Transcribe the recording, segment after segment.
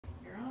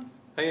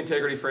Hey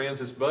Integrity friends,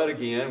 it's Bud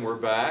again. We're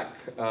back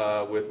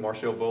with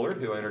Marshall Bullard,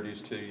 who I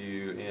introduced to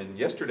you in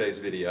yesterday's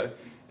video.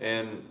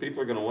 And people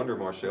are going to wonder,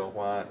 Marshall,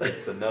 why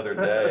it's another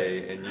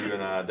day and you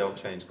and I don't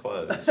change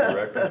clothes. You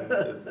reckon?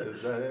 Is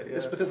that it? Yeah.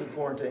 It's because of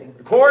quarantine.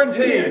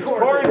 Quarantine! Yeah,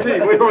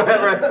 quarantine! We don't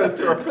have access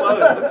to our clothes.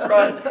 That's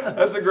right.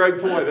 That's a great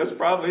point. That's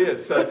probably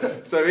it.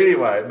 So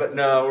anyway, but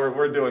no,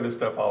 we're doing this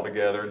stuff all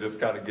together and just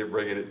kind of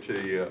bringing it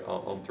to you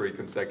on 3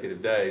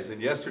 consecutive days.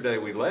 And yesterday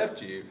we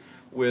left you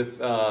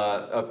with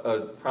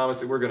a promise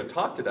that we're going to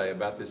talk today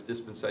about this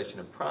dispensation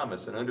of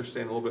promise and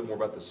understand a little bit more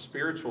about the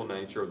spiritual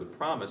nature of the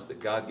promise that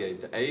God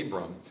gave to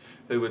Abram,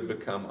 who would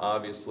become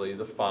obviously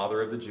the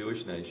father of the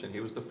Jewish nation.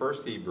 He was the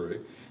first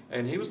Hebrew,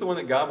 and he was the one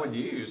that God would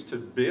use to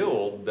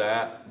build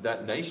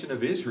that nation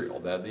of Israel,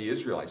 the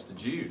Israelites, the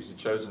Jews, the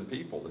chosen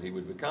people that he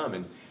would become.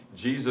 And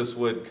Jesus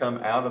would come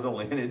out of the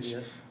lineage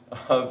Yes.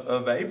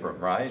 of Abram,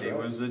 right? That's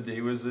right.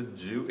 He was a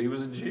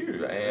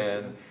Jew,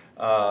 and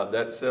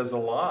that says a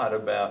lot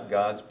about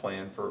God's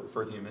plan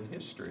for human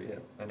history. Yeah.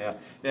 And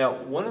now,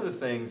 one of the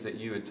things that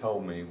you had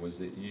told me was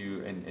that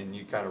you, and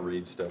you kind of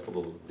read stuff a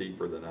little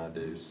deeper than I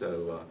do,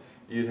 so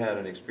you'd had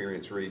an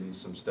experience reading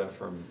some stuff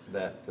from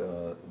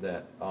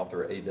that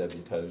author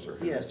A.W. Tozer,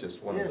 who is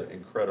just one of the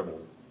incredible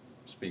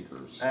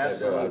speakers,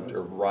 Absolutely.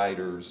 or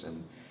writers,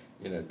 and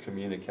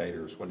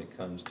communicators when it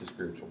comes to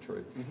spiritual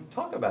truth. Mm-hmm.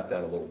 Talk about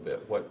that a little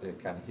bit. What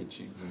it kind of hit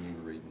you when you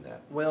were reading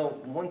that? Well,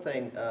 one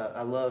thing,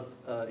 I love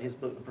his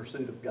book, The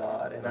Pursuit of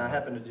God, and I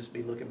happen to just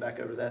be looking back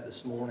over that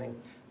this morning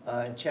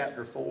in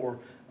chapter 4,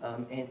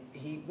 and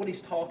what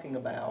he's talking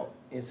about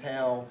is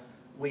how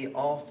we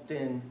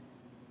often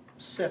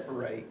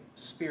separate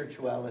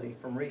spirituality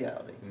from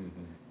reality.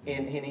 Mm-hmm.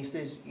 And he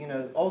says,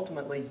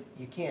 ultimately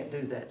you can't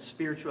do that.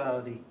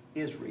 Spirituality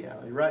is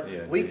reality, right?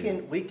 Yeah, we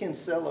can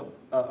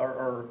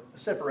or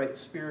separate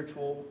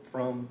spiritual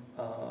from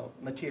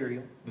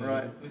material, mm-hmm.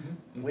 right?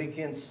 Mm-hmm. We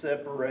can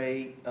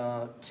separate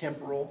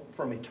temporal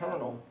from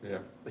eternal,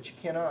 but you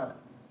cannot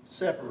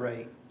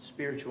separate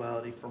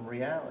spirituality from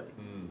reality.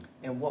 Mm.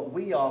 And what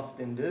we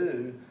often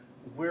do,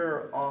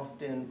 we're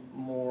often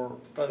more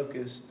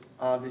focused,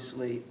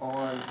 obviously,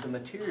 on the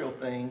material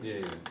things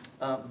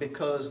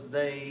because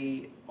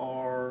they're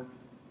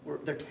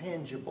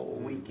tangible.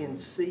 Mm-hmm. We can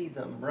see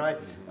them, right?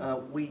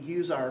 Mm-hmm. We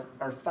use our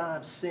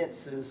 5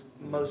 senses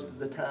most of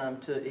the time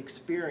to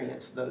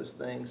experience those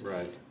things.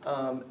 Right.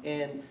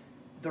 And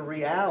the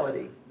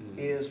reality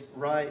is,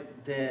 right,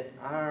 that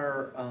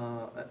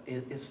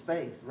is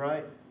faith,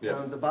 right?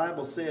 Yep. The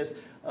Bible says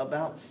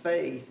about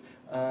faith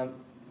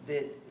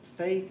that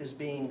faith is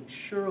being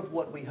sure of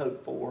what we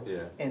hope for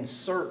and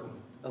certain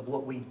of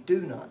what we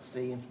do not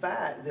see. In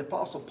fact, the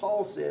Apostle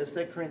Paul says,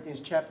 2 Corinthians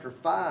chapter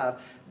 5,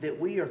 that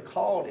we are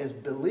called as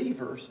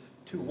believers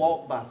to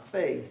walk by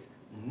faith,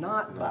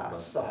 not by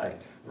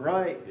sight.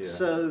 Right? Yeah.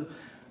 So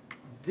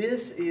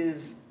this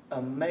is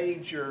a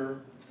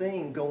major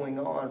thing going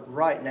on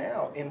right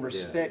now in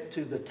respect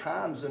to the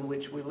times in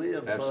which we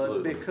live.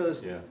 Absolutely.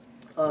 Because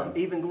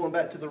even going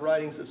back to the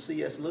writings of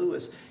C.S.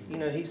 Lewis,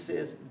 he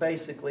says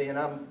basically, and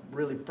I'm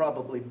really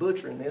probably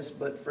butchering this,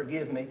 but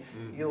forgive me,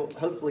 you'll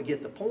hopefully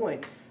get the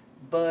point,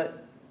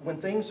 but when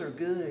things are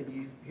good,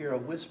 you hear a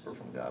whisper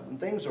from God. When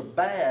things are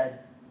bad,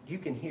 you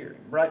can hear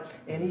Him, right?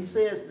 And he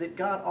says that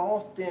God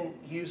often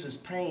uses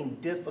pain,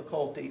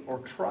 difficulty, or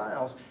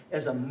trials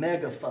as a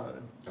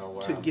megaphone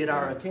to get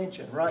our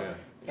attention, right? Yeah.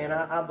 And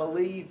I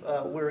believe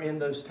we're in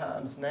those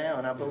times now,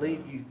 and I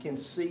believe you can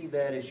see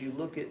that as you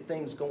look at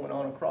things going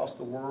on across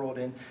the world.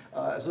 And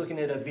I was looking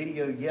at a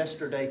video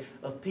yesterday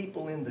of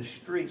people in the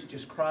streets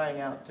just crying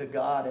out to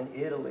God in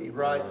Italy,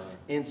 right?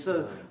 And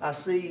so I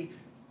see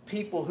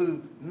people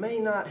who may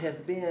not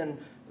have been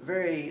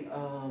very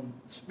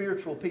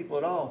spiritual people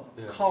at all,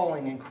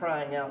 calling and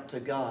crying out to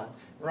God,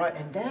 right?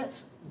 And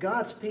that's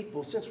God's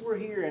people. Since we're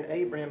here in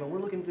Abraham and we're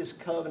looking at this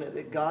covenant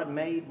that God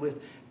made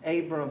with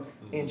Abram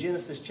in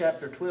Genesis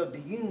chapter 12,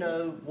 do you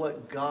know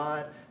what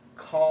God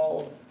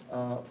called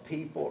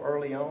people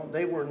early on?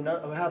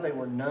 How they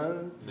were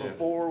known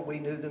before we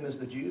knew them as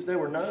the Jews. They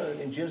were known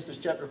in Genesis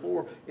chapter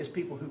 4 as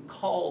people who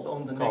called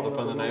on the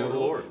name of the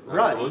Lord.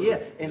 Right, yeah.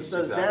 And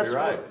so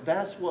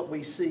that's what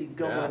we see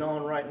going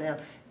on right now.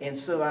 And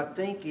so I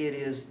think it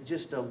is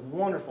just a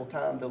wonderful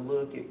time to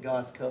look at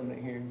God's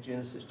covenant here in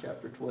Genesis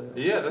chapter 12.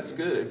 Yeah, that's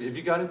good. Have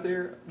you got it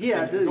there?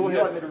 Yeah, I do. Go ahead.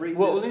 You like me to read this?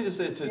 Well, we need to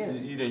say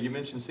you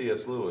mentioned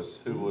C.S. Lewis,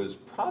 who was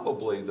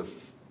probably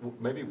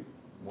maybe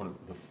one of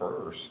the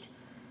first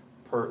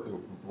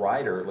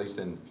writer, at least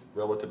in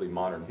relatively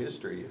modern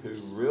history, who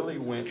really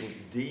went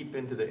deep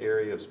into the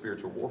area of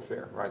spiritual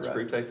warfare, right?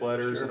 Screw tape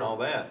letters and all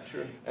that.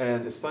 Sure.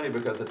 And it's funny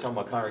because I tell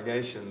my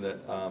congregation that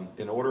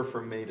in order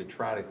for me to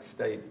try to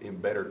stay in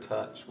better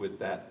touch with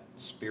that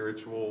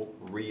spiritual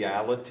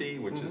reality,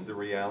 which is the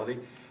reality,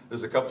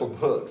 there's a couple of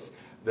books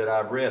that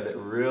I've read that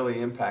really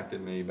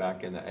impacted me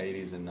back in the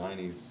 80s and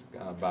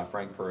 90s by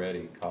Frank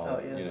Peretti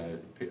called,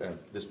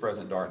 This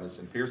Present Darkness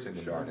and Piercing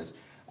the Darkness.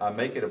 I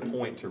make it a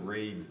point to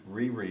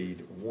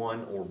reread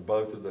one or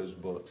both of those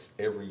books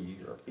every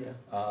year,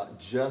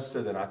 just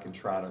so that I can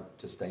try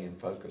to stay in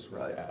focus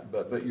with that.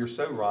 But you're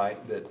so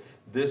right that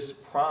this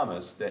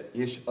promise that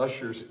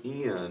ushers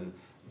in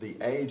the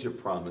age of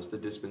promise, the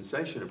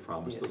dispensation of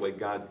promise, the way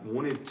God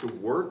wanted to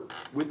work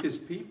with his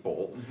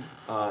people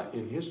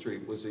in history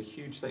was a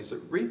huge thing. So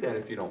read that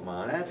if you don't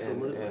mind.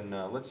 Absolutely. And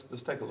let's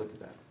take a look at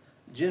that.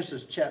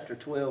 Genesis chapter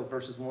 12,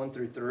 verses 1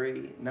 through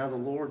 3. Now the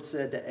Lord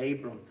said to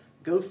Abram,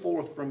 go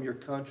forth from your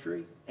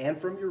country and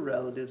from your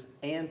relatives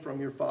and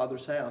from your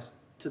father's house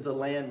to the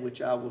land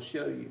which I will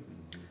show you.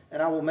 And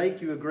I will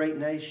make you a great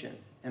nation,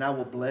 and I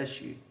will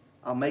bless you.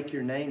 I'll make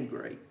your name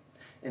great,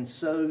 and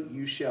so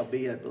you shall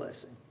be a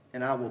blessing.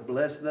 And I will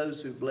bless those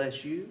who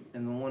bless you,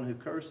 and the one who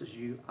curses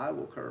you I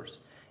will curse.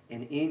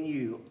 And in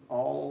you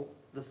all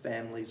the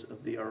families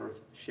of the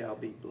earth shall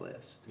be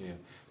blessed. Yeah.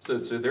 So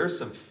there's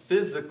some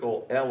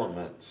physical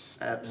elements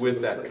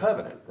with that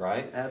covenant,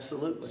 right?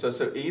 Absolutely.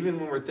 So even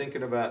when we're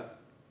thinking about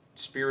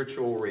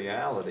spiritual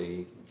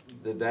reality,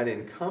 that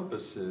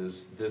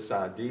encompasses this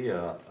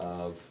idea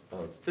of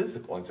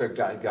physical. And so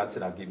God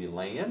said, I'll give you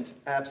land.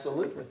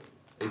 Absolutely.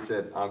 He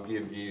said, I'll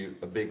give you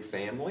a big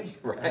family,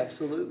 right?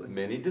 Absolutely.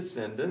 Many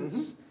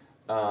descendants.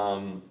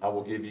 I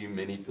will give you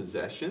many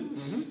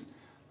possessions.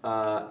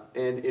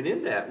 And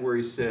in that, where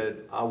he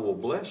said, I will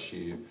bless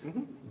you,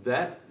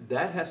 that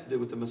has to do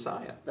with the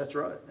Messiah. That's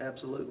right.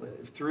 Absolutely.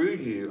 Through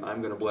you,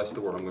 I'm going to bless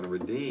the world. I'm going to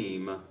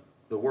redeem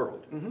the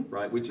world,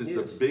 right? Which is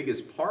the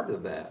biggest part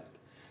of that.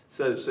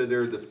 So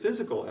there are the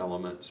physical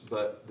elements,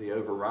 but the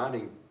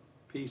overriding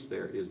piece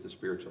there is the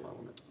spiritual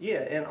element. Yeah,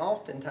 and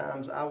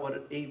oftentimes I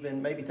would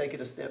even maybe take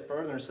it a step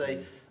further and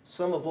say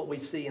some of what we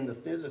see in the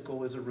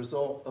physical is a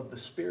result of the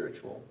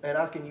spiritual. And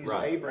I can use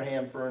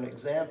Abraham for an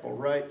example,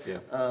 right?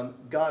 Yeah.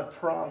 God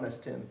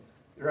promised him,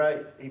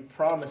 right? He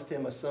promised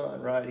him a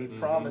son, right? He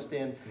promised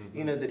him,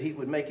 you know, that he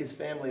would make his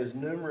family as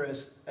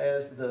numerous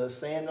as the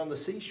sand on the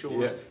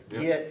seashores.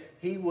 Yet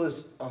he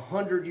was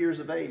 100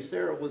 years of age.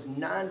 Sarah was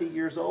 90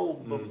 years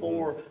old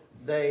before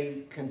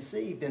they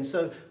conceived. And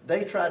so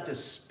they tried to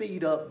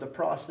speed up the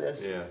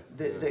process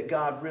that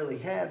God really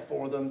had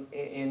for them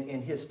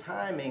in his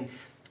timing.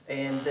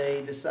 And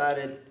they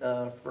decided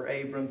for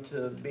Abram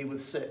to be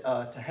with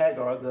to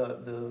Hagar,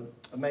 the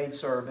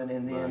maidservant,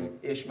 and then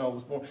Ishmael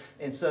was born.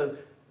 And so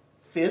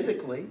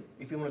physically,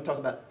 if you want to talk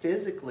about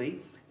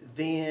physically,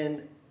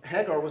 then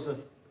Hagar was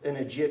an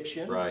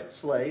Egyptian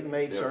slave,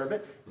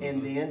 maidservant,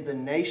 and then the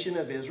nation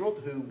of Israel,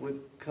 who would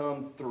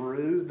come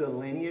through the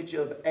lineage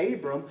of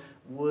Abram,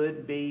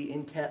 would be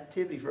in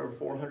captivity for over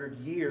 400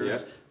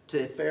 years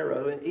to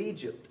Pharaoh in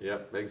Egypt.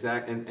 Yep,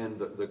 exactly. And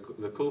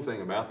the cool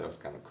thing about that was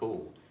kind of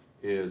cool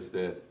is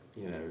that,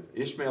 you know,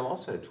 Ishmael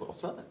also had 12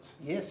 sons.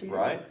 Yes, he did.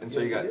 Right? And so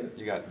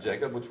you got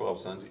Jacob with 12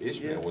 sons,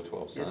 Ishmael with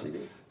 12 sons. Yes, he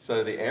did.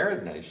 So the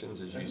Arab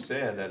nations, as you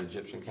said, that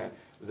Egyptian kind,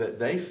 that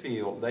they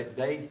feel that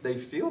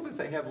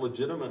they have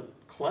legitimate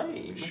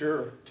claim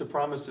to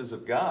promises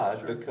of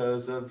God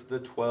because of the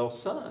 12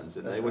 sons.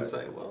 And they would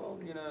say, well,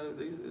 you know,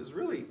 it's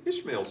really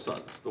Ishmael's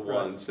sons, the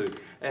ones who,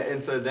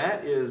 and so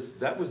that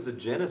was the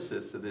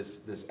genesis of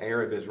this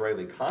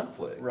Arab-Israeli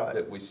conflict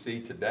that we see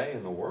today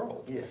in the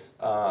world. Yes.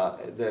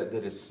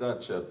 That is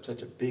such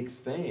a big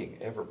thing,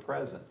 ever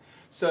present.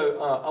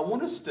 So I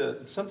want us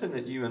to, something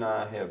that you and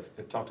I have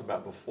talked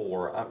about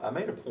before. I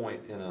made a point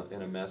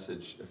in a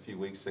message a few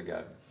weeks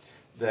ago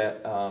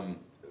that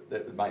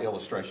that my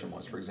illustration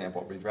was, for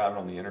example, we'll be driving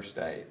on the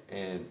interstate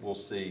and we'll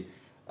see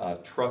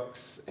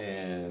trucks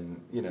and,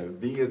 you know,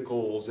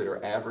 vehicles that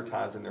are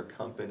advertising their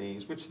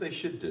companies, which they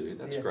should do.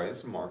 That's great.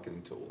 It's a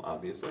marketing tool,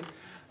 obviously.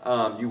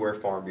 You wear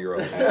Farm Bureau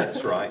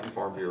hats, right? And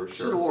Farm Bureau shirts.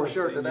 Should have wore a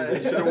shirt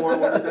today. Should have worn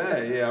one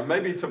today, yeah.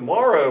 Maybe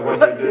tomorrow when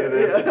we do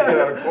this, if we get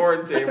out of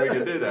quarantine, we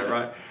can do that,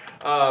 right?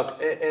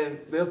 And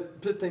they'll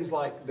put things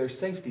like their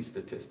safety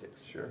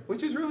statistics,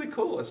 which is really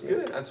cool. It's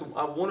good.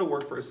 I want to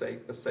work for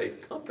a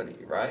safe company,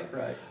 right?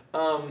 Right.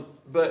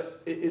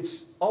 But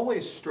it's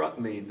always struck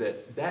me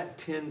that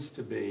tends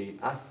to be,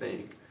 I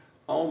think,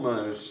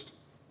 almost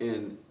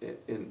in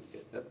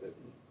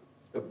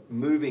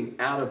moving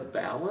out of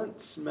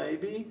balance,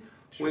 maybe,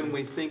 when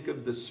we think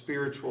of the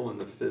spiritual and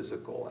the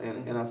physical.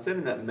 And I said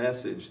in that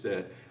message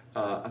that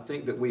I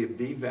think that we have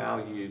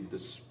devalued the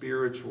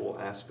spiritual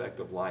aspect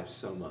of life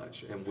so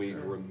much, and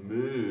we've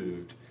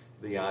removed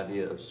the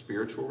idea of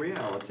spiritual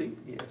reality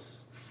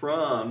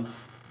from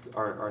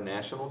our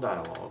national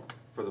dialogue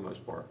for the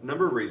most part. A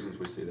number of reasons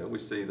we see that. We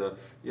see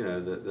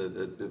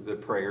the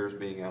prayers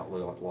being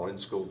outlawed in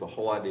schools, the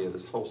whole idea of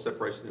this whole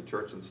separation of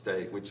church and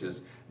state, which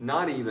is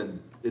not even,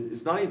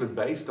 it's not even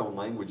based on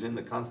language in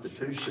the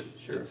Constitution.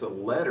 It's a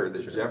letter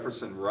that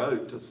Jefferson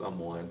wrote to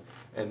someone,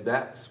 and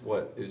that's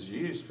what is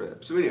used for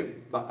that. So anyway,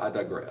 I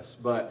digress.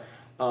 But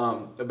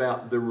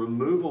about the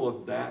removal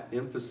of that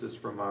emphasis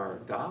from our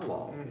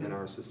dialogue in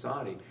our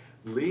society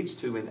leads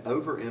to an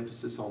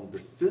overemphasis on the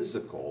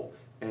physical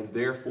and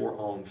therefore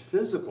on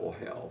physical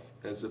health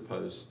as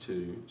opposed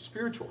to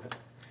spiritual health.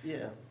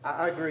 Yeah,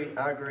 I agree.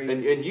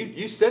 And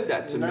you said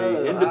that to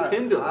me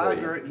independently. I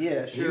agree.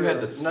 Yeah, sure. You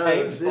had the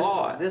same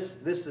thought. This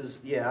is,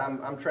 yeah,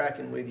 I'm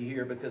tracking with you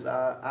here because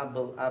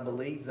I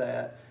believe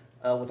that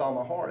with all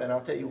my heart, and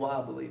I'll tell you why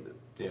I believe it.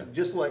 Yeah.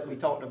 Just like we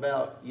talked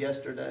about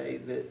yesterday,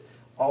 that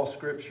all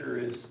Scripture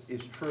is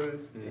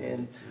truth,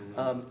 and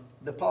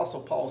the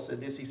Apostle Paul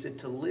said this. He said,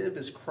 "To live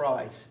is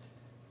Christ,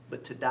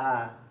 but to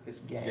die is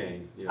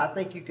gain." Yeah. I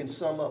think you can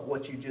sum up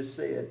what you just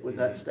said with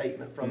that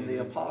statement from the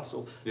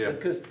apostle,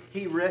 because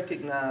he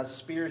recognized,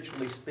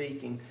 spiritually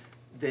speaking,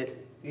 that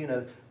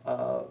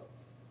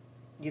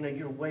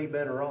you're way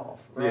better off,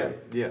 right?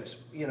 Yeah.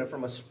 Yes.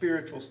 From a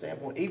spiritual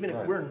standpoint, even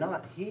if we're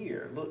not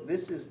here. Look,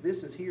 this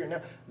is here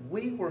now.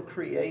 We were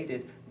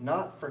created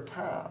not for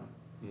time,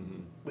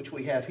 which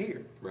we have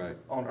here,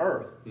 on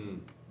earth,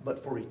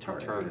 but for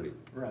eternity.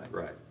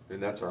 Right.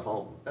 And that's our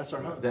home. That's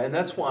our home. And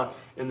that's why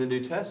in the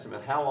New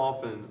Testament, how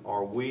often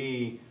are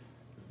we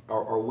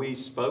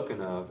spoken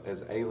of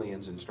as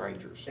aliens and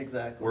strangers?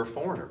 Exactly. We're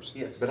foreigners.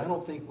 Yes. But I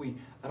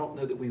don't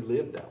know that we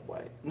live that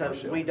way. No,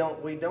 Michelle. we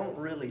don't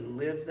really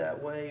live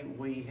that way.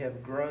 We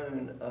have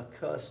grown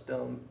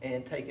accustomed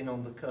and taken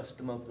on the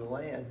custom of the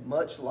land,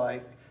 much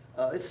like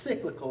it's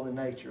cyclical in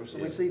nature. So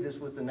we see this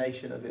with the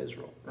nation of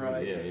Israel,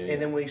 right? And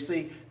then we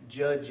see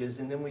Judges,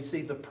 and then we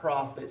see the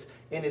prophets,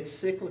 and it's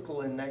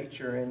cyclical in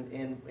nature,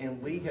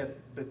 and we have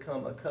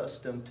become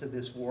accustomed to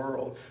this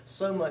world,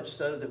 so much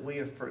so that we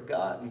have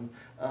forgotten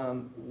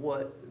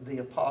what the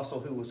apostle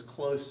who was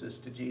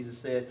closest to Jesus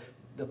said,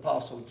 the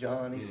Apostle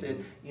John. He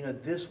said,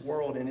 this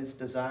world and its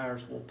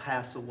desires will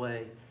pass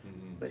away,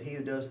 but he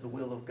who does the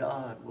will of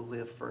God will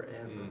live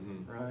forever,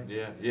 right?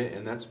 Yeah,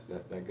 and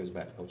that goes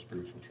back to the whole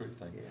spiritual truth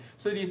thing. Yeah.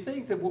 So do you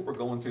think that what we're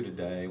going through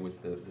today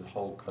with the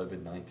whole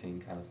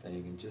COVID-19 kind of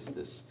thing, and just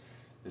this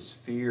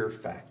fear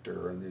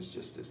factor, and there's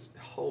just this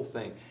whole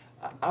thing,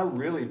 I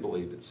really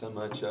believe that so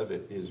much of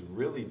it is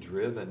really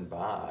driven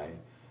by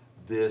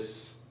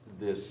this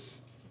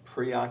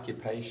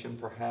preoccupation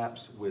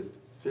perhaps with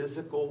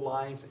physical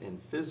life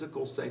and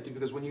physical safety,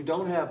 because when you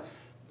don't have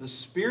the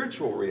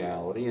spiritual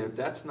reality, and if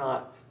that's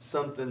not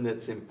something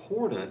that's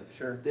important,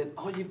 then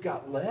all you've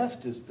got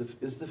left is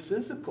the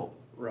physical.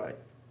 Right.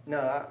 No,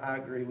 I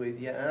agree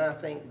with you. And I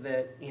think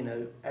that,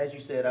 as you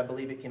said, I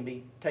believe it can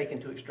be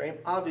taken to extreme.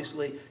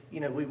 Obviously,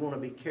 we want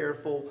to be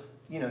careful,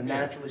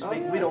 naturally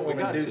speaking. We don't want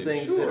to do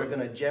things that are going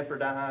to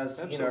jeopardize,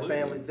 our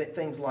family,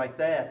 things like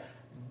that.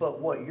 But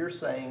what you're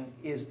saying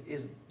is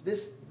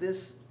this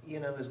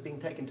is being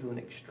taken to an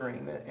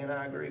extreme, and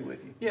I agree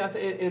with you. Yeah,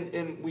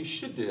 and we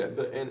should do that.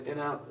 But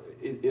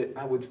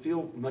I would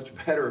feel much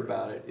better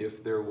about it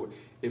if there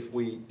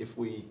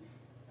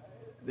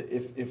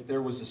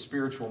was a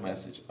spiritual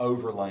message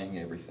overlaying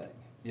everything.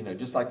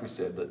 Just like we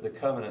said, the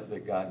covenant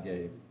that God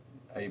gave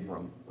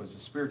Abram was a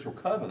spiritual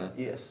covenant.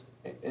 Yes.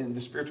 And the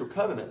spiritual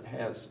covenant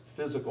has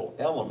physical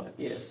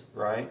elements. Yes.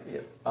 Right?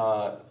 Yeah.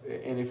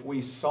 And if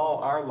we saw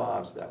our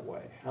lives that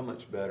way, how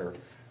much better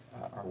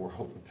our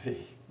world would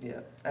be.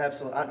 Yeah,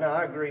 absolutely.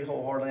 I agree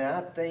wholeheartedly. And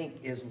I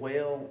think as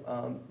well,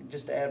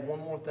 just to add one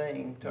more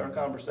thing to our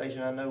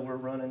conversation, I know we're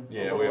running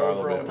a little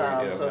over on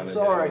time, so I'm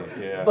sorry.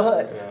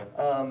 But,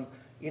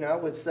 I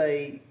would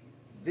say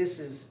this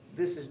is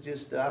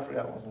just, I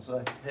forgot what I was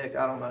going to say. Heck,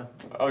 I don't know.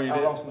 Oh, you did?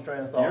 I lost my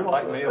train of thought. You're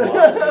like me a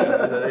lot.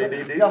 The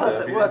ADD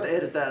stuff. We'll have to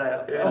edit that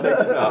out.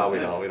 No,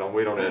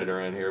 we don't edit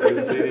around here. We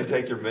didn't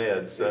take your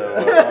meds, so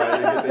you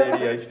get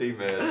the ADHD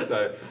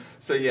meds.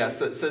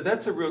 So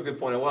that's a real good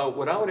point. Well,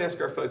 what I would ask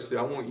our folks to do,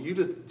 I want you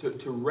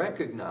to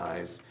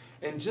recognize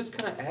and just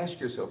kind of ask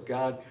yourself,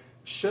 God,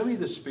 show me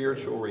the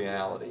spiritual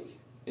reality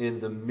in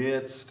the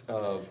midst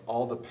of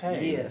all the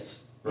pain.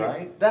 Yes.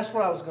 Right? Yeah, that's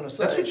what I was going to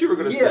say. That's what you were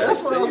going to say. Yeah,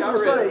 that's what I was going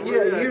to say.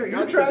 Yeah,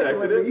 you're tracking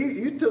with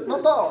me. You took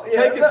my thought.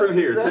 Yeah, Take it from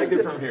here. Take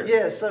it from here.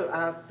 Yeah, so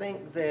I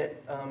think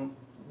that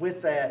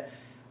with that,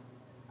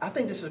 I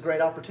think this is a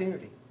great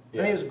opportunity.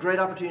 Yeah. I think it's a great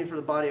opportunity for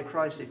the body of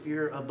Christ. If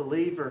you're a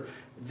believer,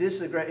 this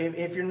is a great.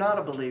 If you're not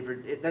a believer,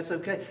 that's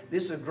okay.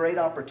 This is a great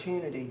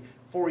opportunity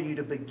for you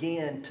to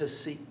begin to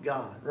seek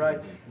God. Right?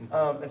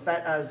 In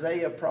fact,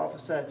 Isaiah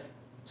prophesied,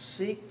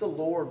 seek the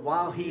Lord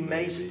while He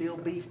may still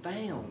be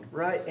found,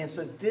 right? And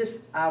so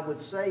this, I would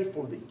say,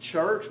 for the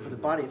church, for the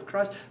body of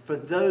Christ, for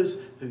those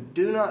who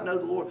do not know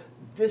the Lord,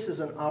 this is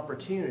an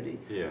opportunity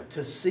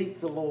to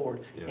seek the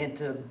Lord and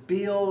to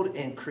build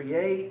and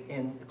create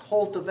and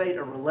cultivate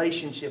a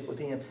relationship with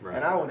Him. Right.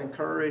 And I would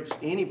encourage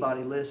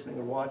anybody listening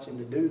or watching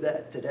to do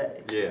that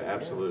today. Yeah,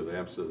 absolutely,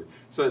 absolutely.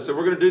 So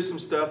we're going to do some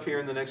stuff here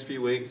in the next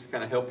few weeks to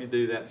kind of help you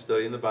do that,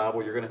 studying the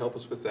Bible. You're going to help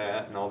us with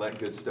that and all that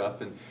good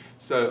stuff. And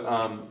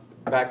so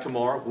back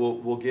tomorrow,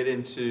 we'll get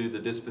into the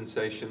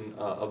dispensation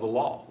of the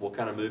law. We'll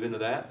kind of move into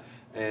that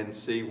and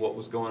see what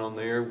was going on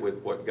there with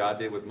what God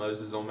did with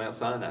Moses on Mount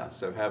Sinai.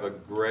 So have a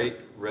great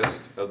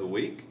rest of the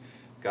week.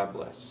 God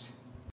bless.